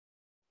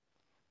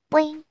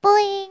Puing,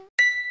 puing.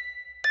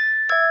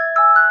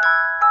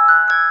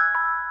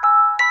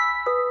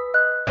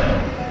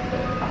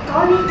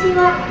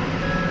 Konichiwa.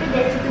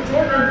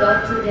 Today we'll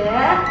go to the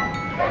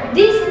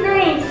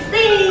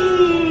DisneySea.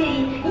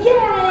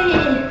 Yay!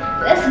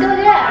 Let's go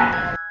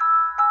there.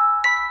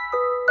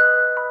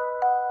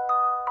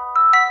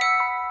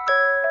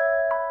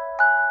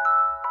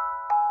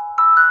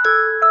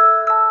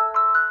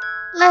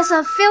 Let's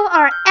fuel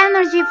our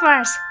energy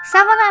first.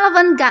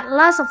 7-Eleven got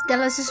lots of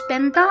delicious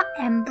bento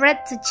and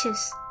bread to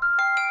choose.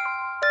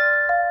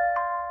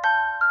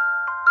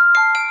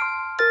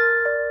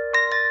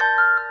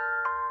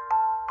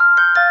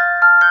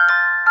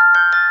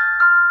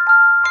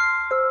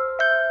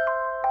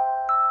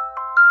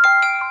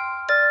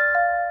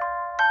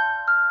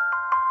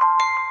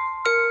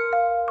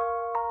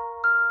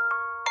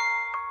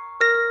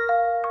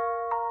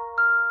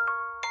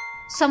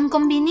 Some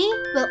kombini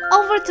will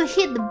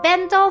overheat the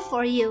bento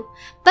for you,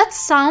 but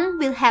some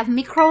will have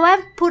microwave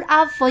put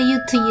up for you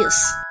to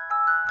use.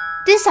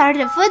 These are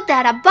the food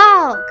that I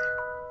bought.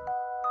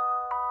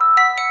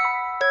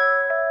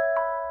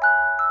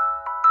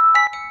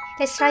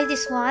 Let's try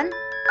this one.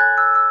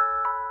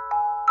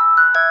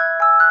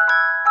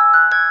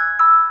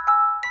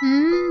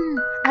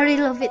 I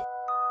really love it.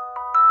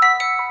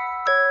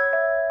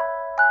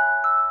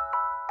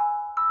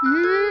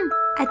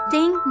 I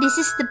think this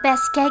is the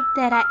best cake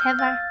that I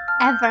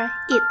ever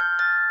eat.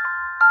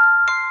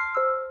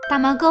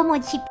 Tamago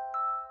mochi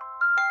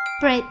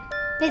bread.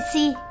 Let's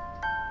see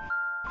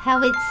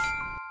how it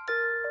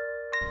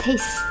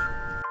tastes.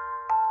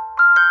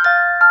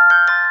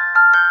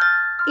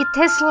 It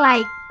tastes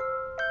like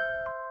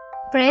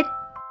bread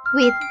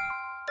with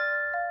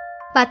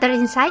butter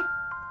inside,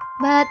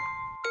 but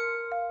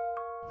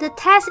the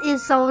taste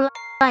is so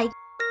like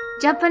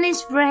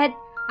Japanese bread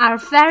are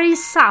very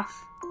soft.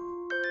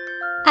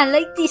 I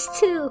like this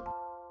too.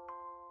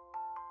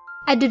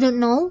 I do not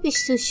know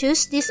which to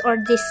choose, this or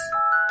this.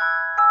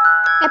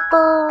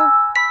 Apple.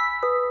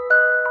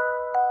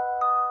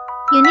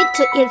 You need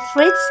to eat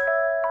fruits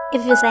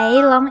if you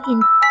stay long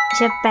in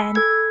Japan.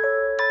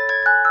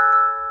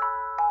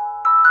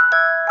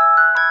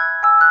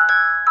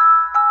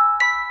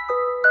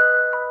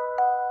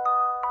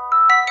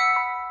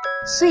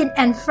 Sweet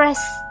and fresh.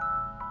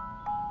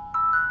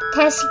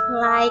 Tastes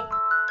like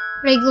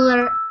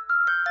regular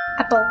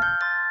apple.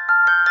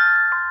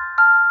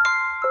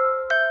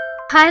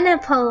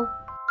 Pineapple.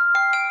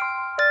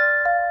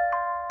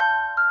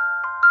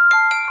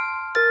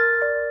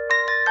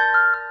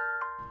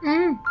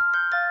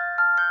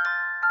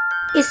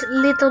 It's a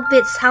little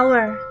bit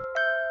sour,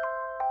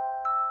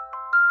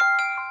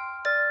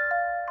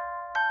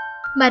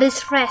 but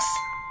it's fresh.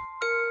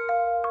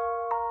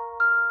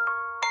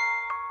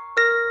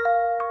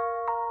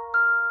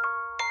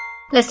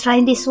 Let's try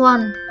this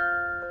one.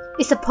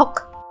 It's a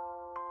pork.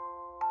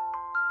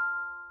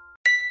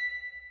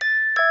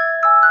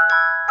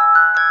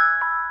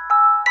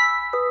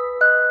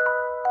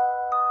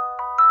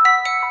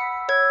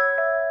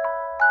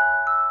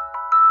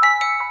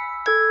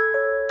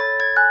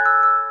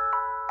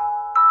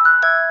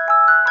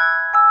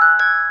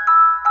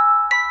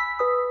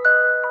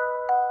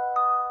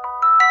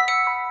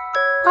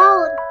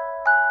 Oh,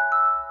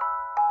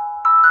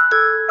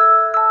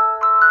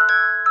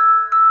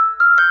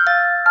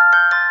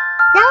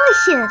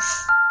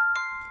 delicious!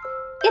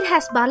 It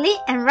has barley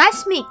and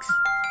rice mix.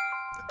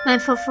 My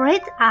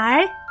favorite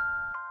are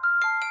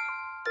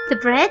the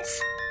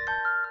breads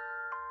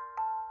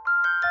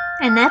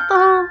and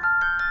apple.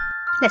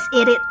 Let's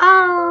eat it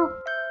all.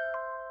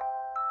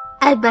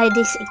 I buy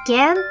this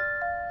again.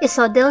 It's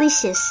so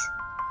delicious.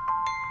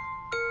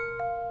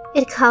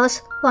 It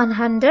costs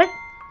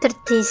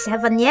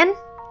 137 yen.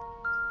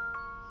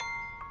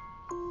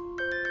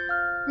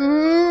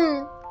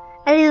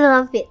 I really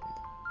love it.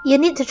 You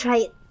need to try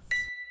it.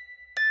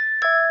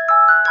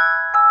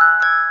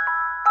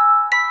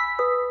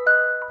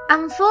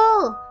 I'm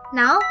full.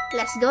 Now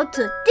let's go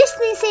to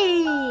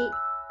DisneySea.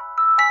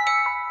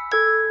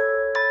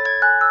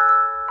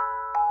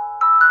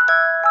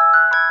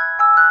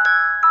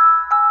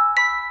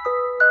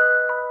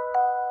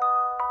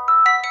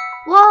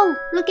 Whoa,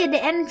 look at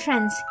the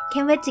entrance.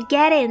 Can't wait to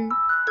get in.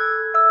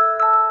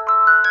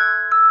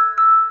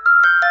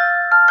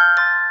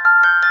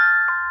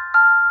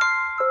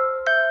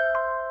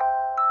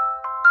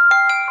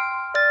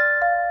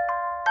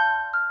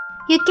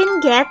 You can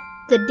get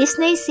the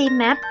DisneySea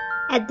map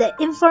at the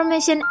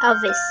information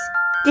office.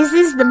 This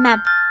is the map.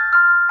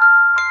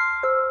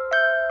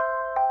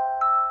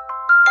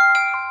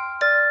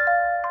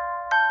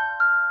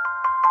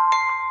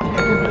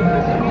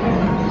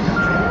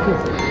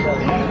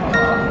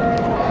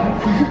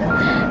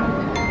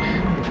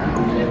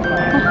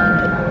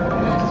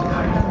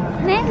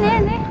 Ne.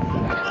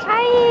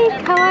 Hi,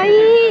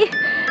 kawaii.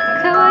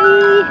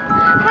 Kawaii.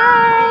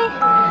 Hi.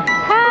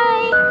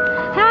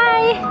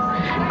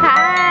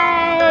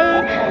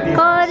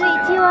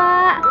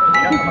 Konichiwa.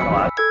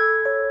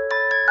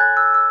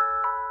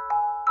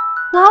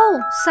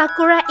 Wow,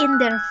 sakura in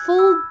their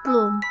full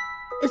bloom.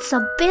 It's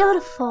so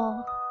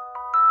beautiful.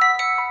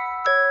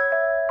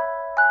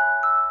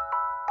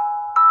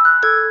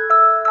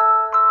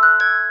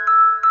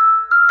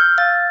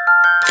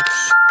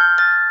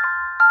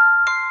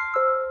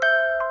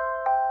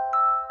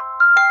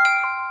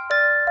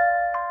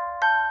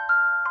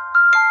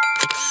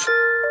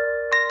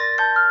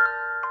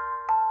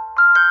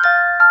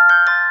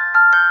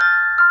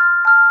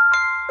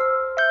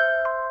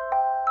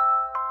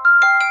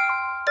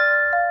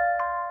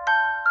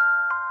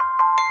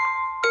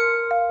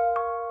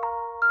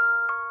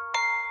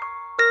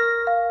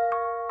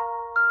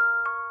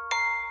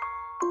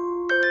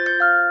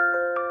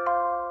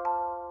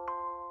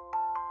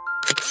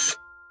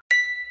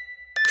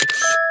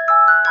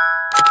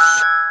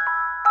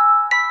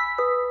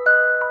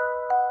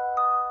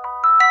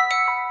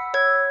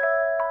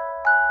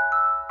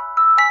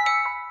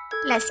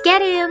 Let's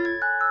get in!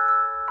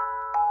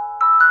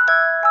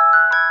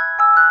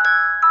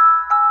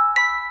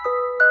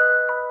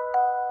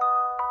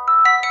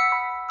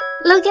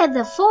 Look at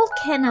the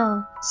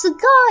volcano!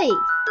 Sugoi!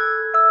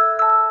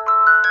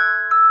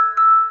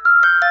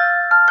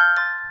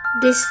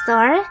 This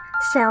store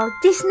sells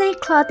Disney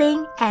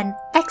clothing and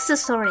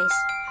accessories.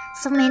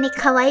 So many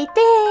kawaii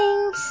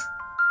things!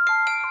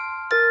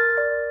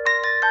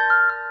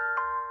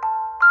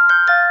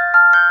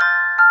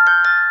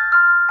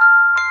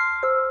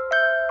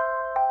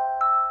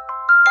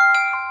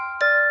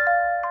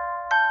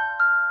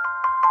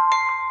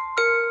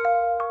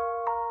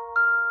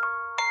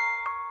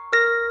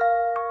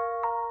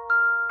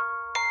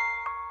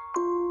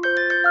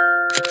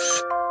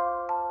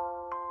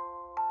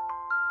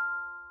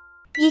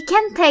 You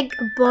can take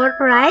a boat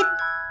ride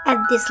at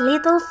this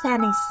little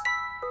Venice.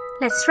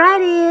 Let's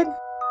ride it!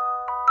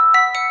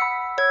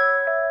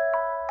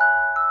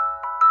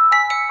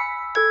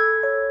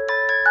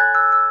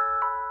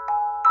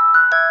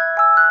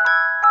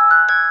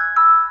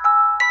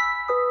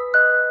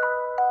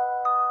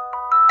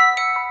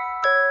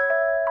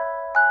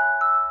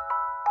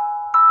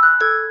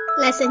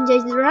 Let's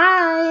enjoy the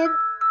ride!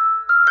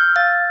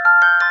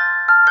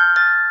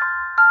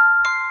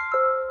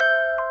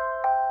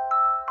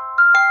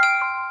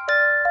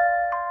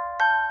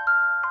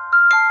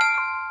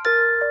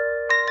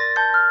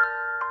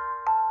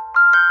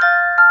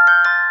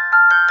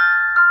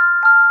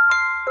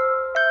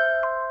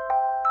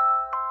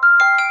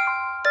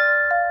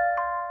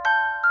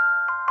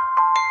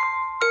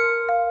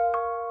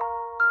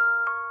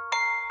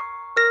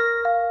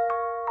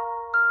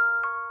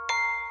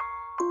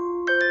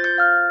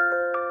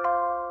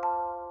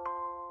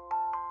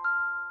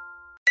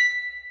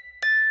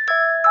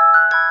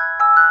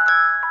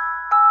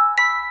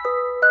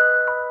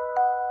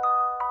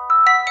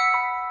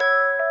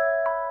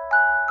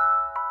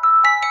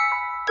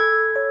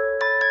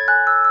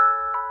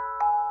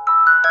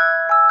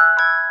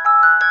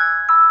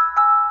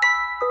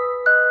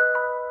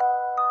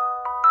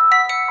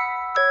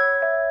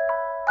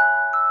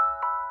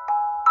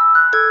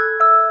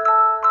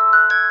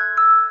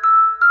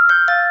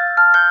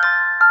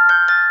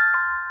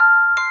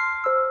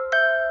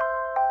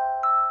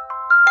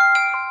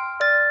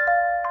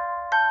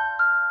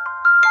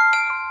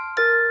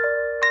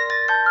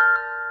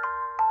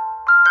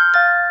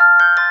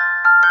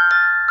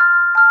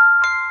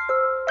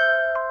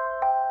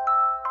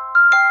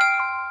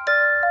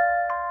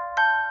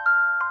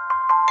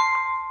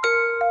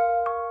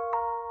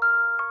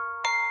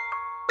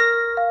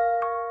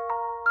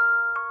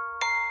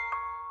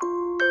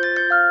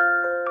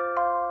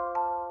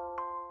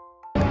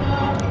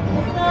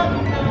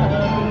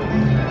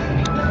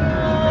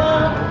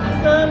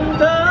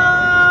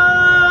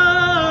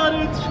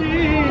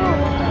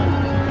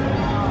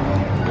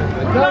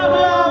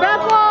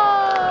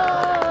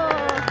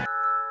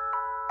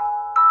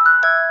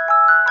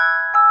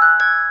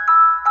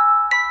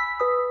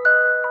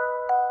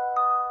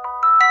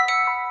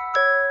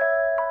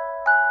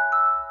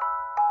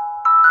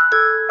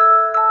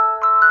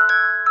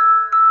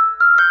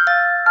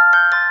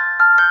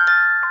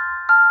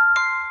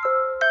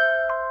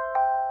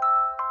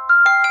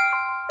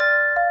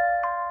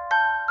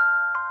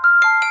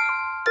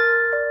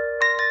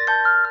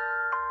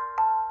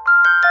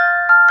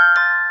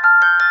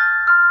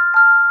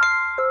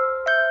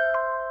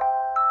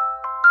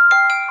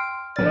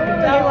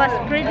 It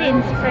was pretty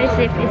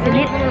impressive, isn't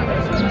it?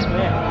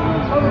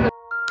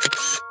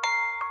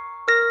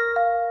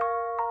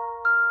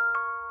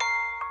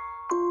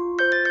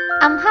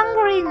 I'm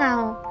hungry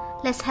now.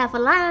 Let's have a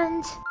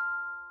lunch.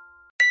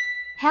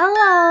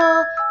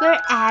 Hello, we're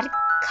at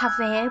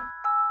Cafe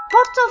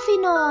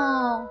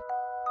Portofino.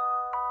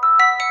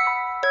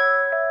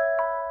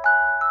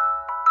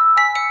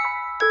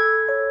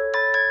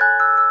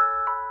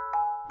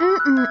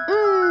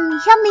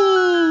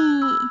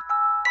 Yummy!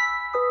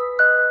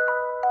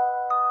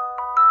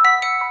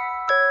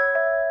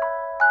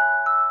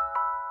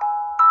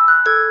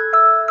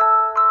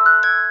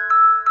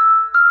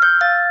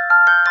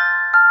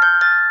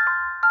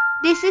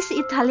 This is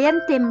Italian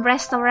themed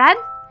restaurant.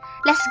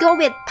 Let's go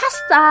with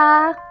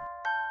pasta.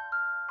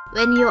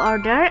 When you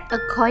order, a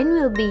coin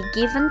will be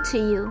given to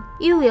you.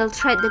 You will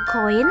trade the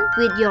coin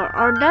with your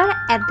order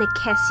at the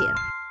cashier.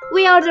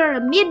 We order a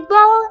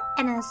meatball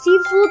and a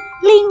seafood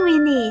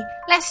linguine.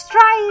 Let's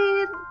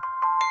try it.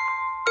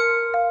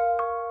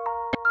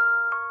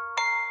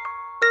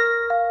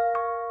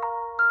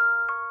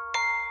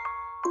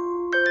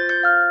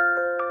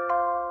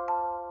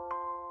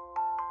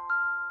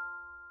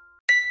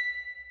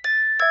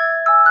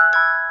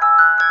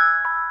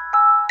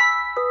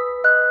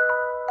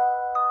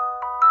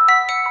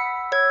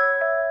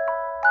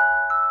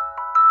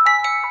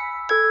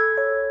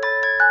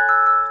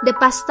 The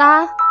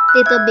pasta,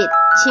 little bit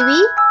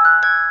chewy,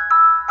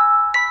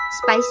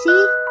 spicy,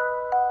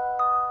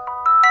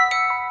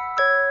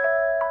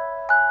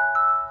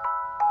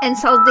 and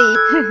salty.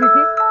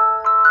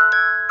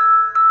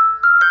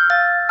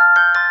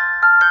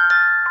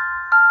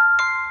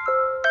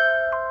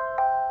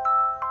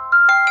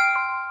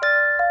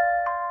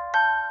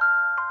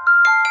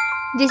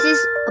 This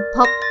is a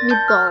pork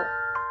meatball.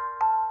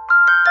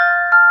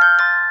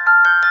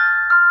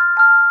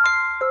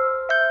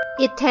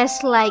 It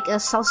tastes like a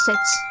sausage.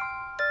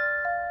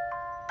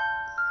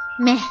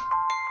 Meh.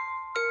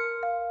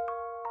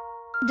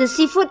 The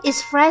seafood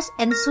is fresh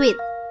and sweet.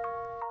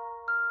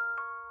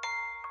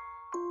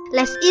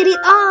 Let's eat it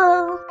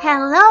all!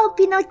 Hello,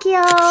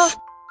 Pinocchio!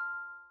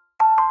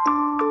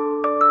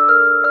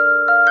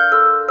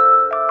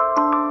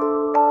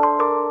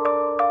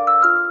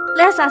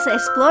 Let us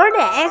explore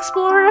the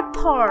Explorer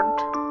Port.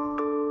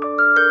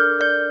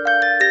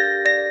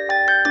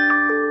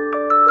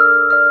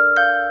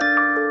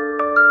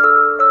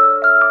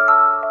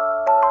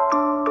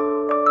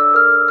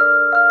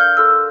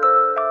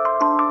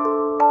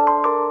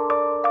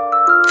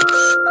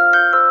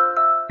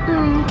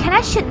 Can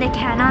I shoot the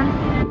cannon?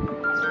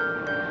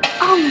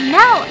 Oh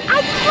no,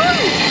 I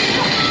can't!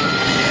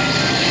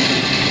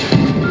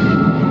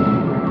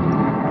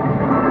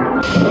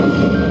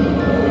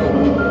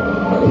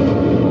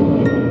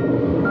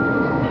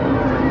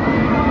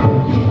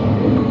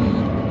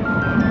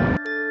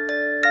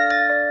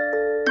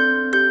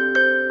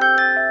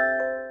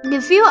 The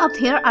views up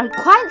here are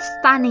quite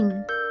stunning.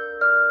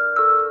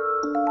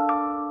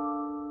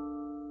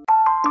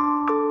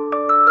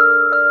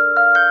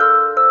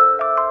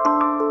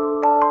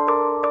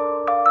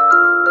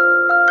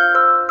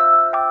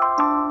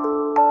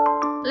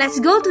 Let's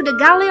go to the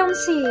galleon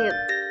ship.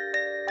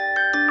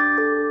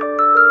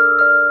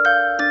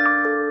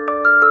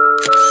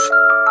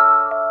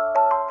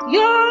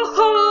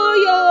 Yo-ho,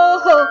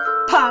 yo-ho,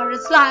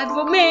 pirate's life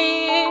for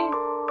me.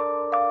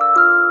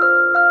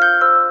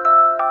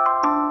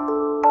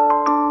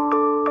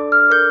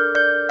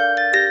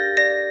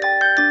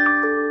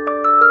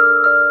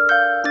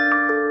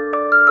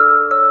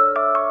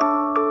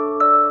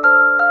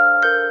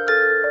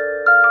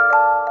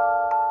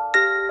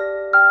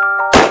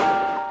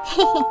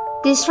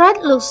 This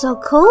ride looks so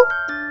cool,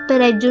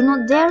 but I do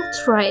not dare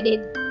try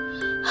it.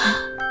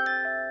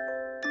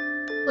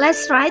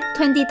 Let's ride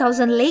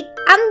 20,000 leagues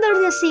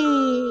under the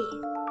sea.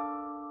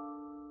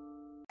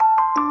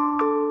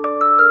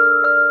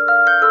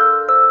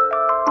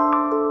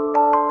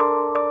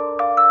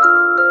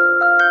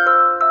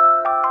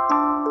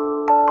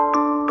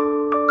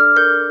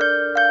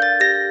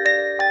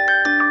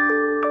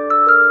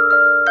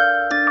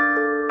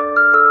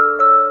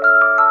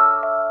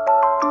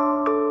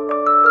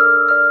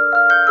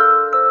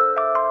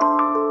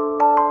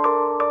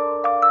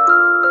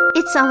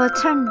 It's our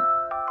turn.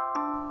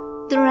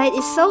 The ride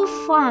is so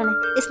fun.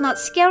 It's not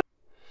scary.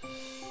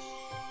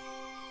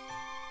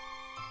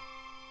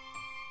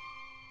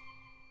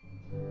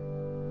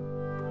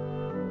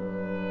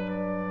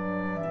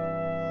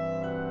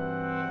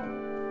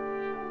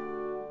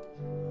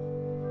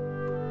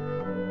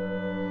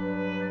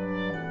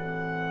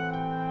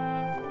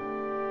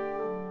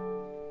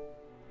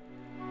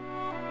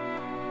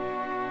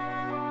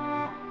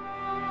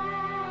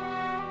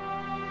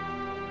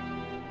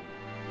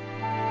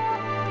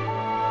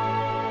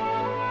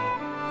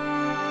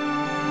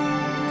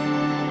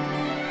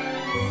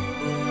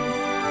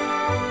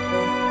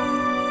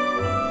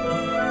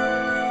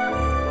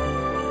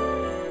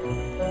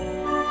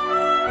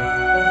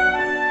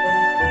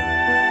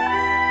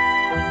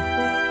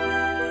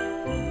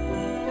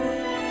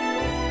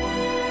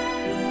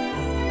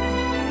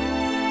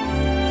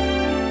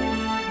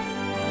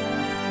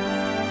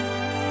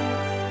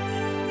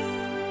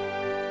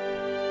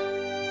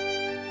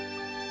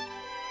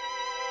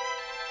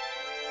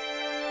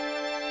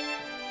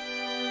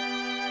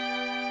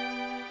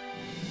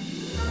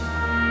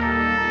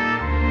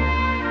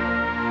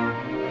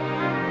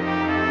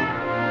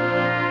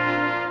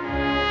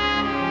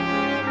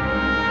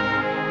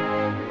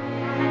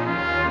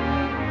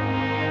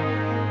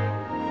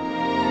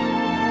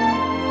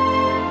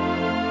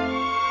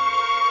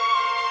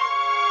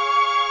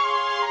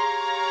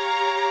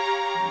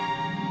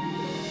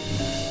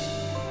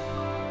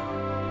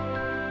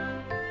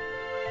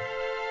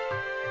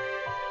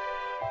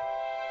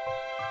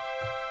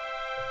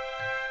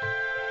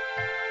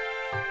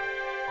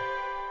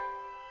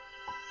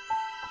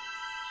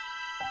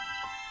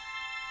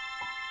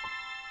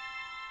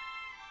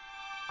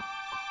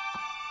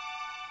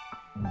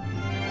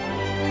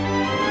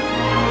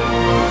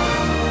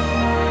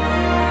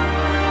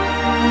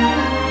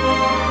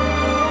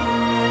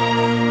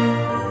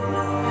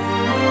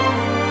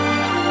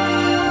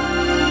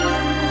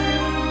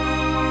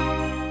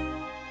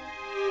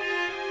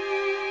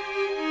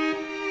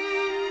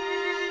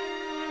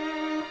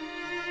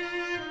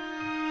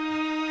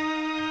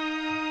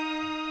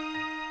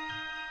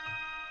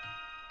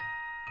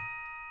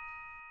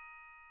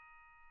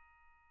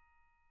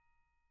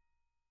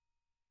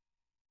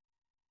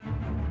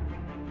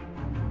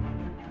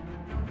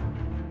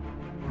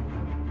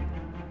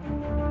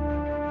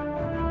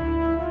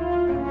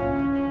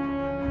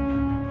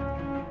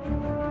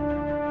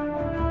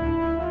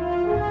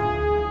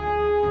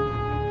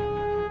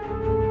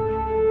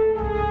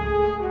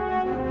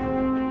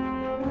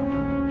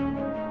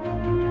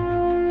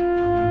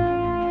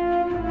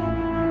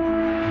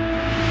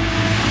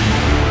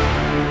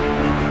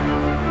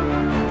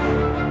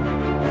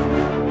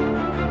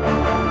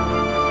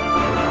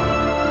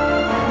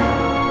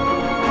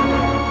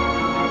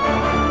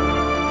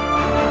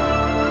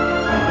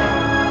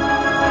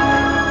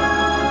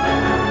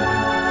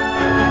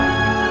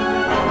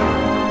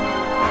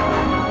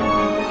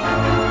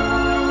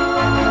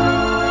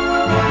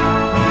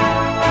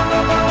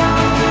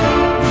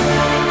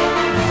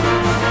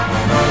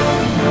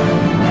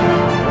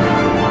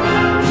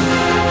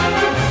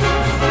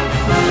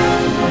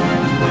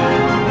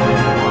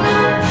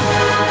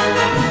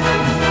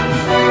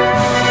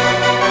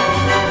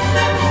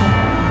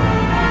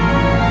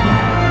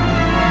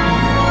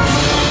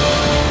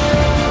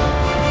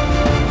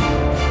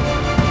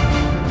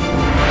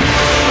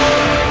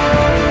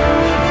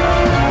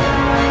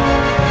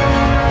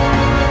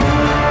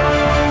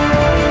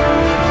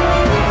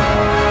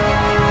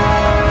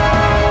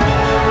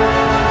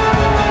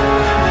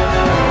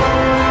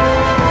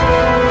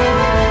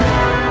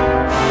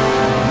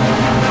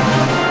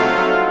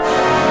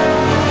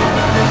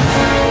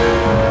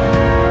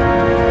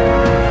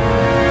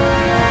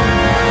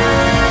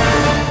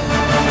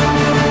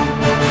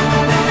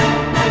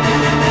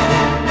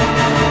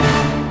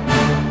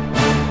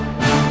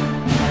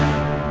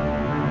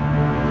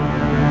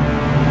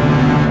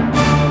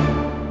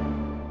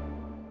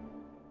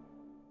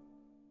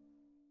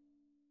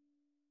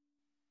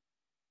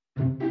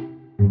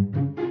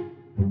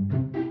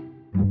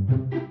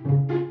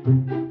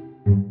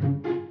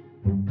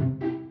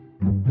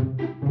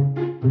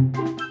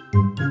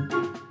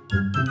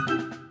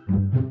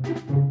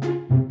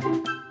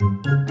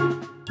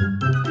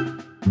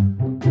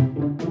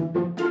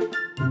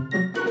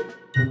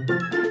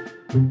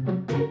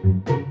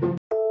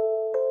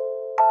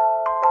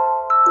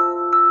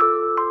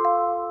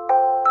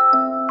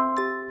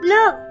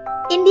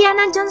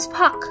 Jones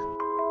Park.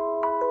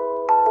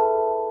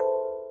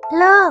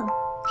 Look,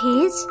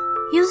 peach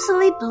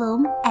usually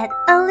bloom at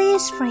early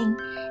spring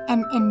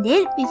and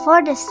indeed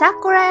before the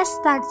sakura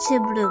start to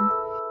bloom.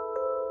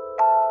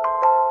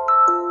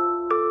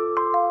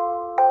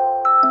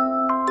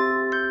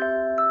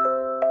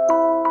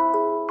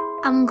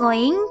 I'm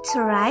going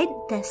to write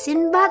the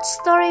Sinbad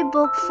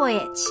storybook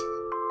voyage.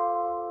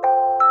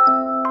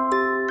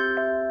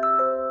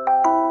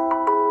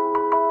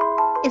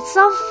 It's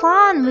so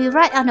fun! We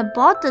ride on a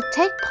boat to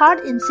take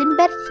part in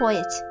Sinbad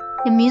voyage.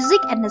 The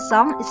music and the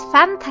song is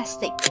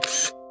fantastic.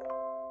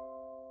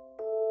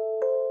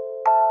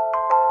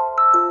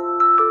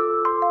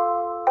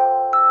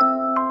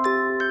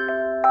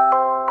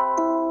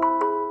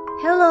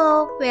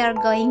 Hello, we are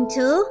going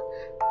to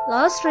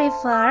Lost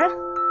River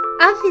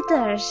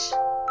Amphitheatre.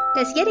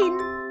 Let's get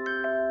in.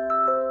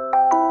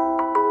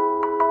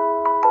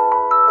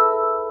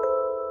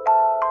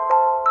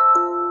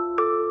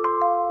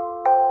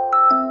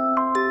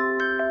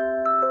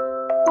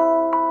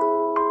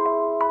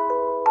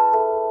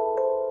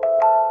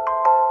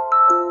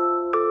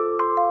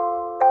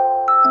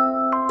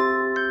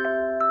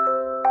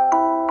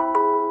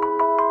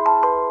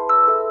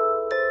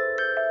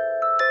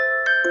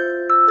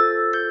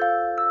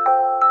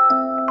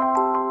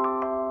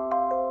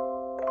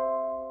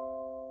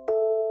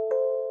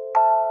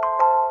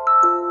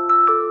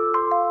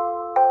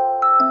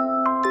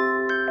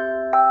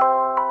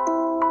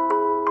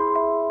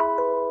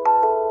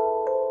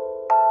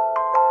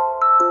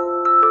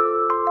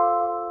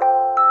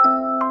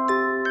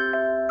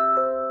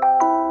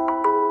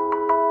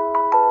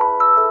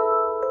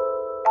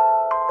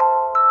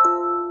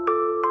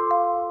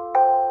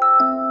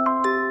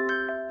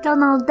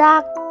 Donald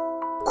Duck.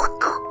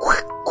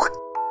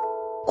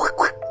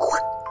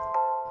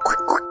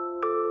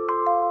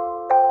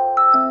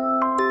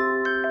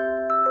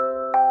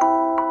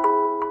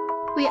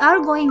 We are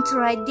going to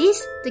ride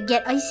this to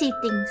get icy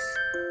things.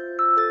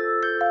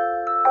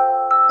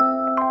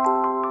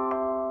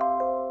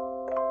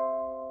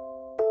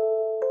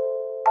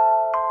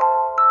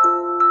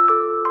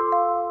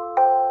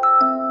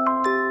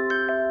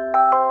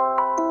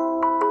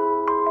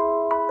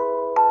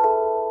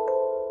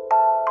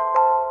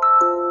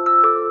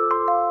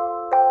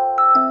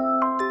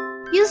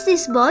 Use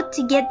this boat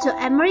to get to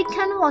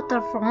American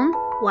waterfront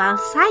while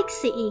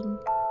sightseeing.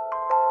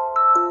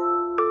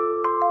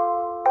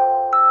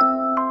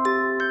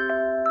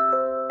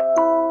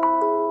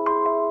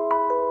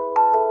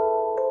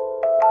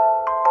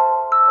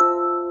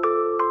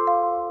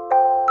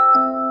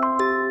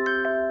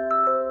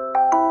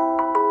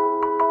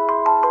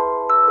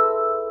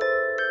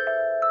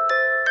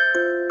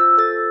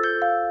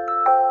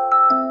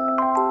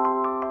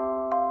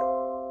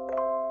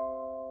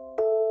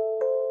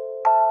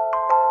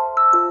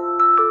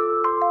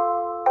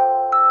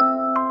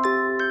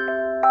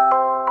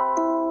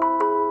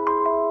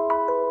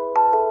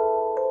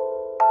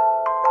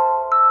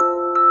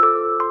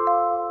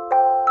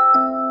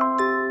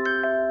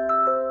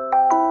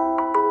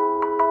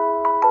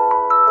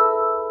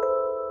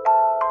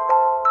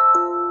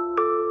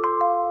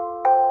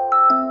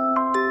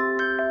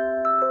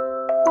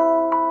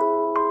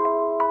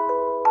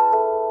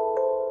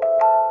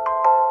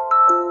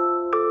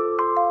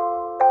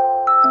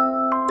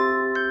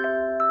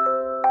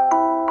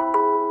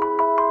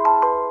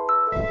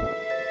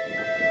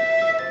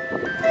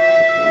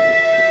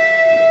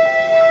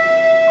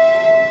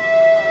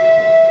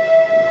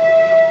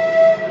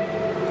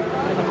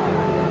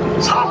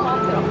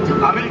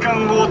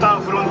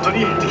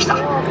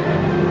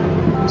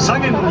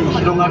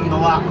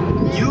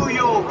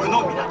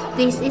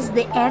 This is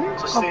the end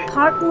of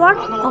part 1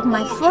 of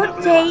my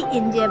 4th day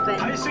in Japan.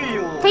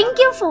 Thank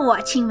you for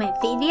watching my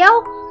video.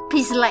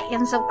 Please like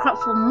and subscribe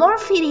for more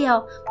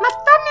video.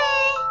 Mata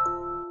ne!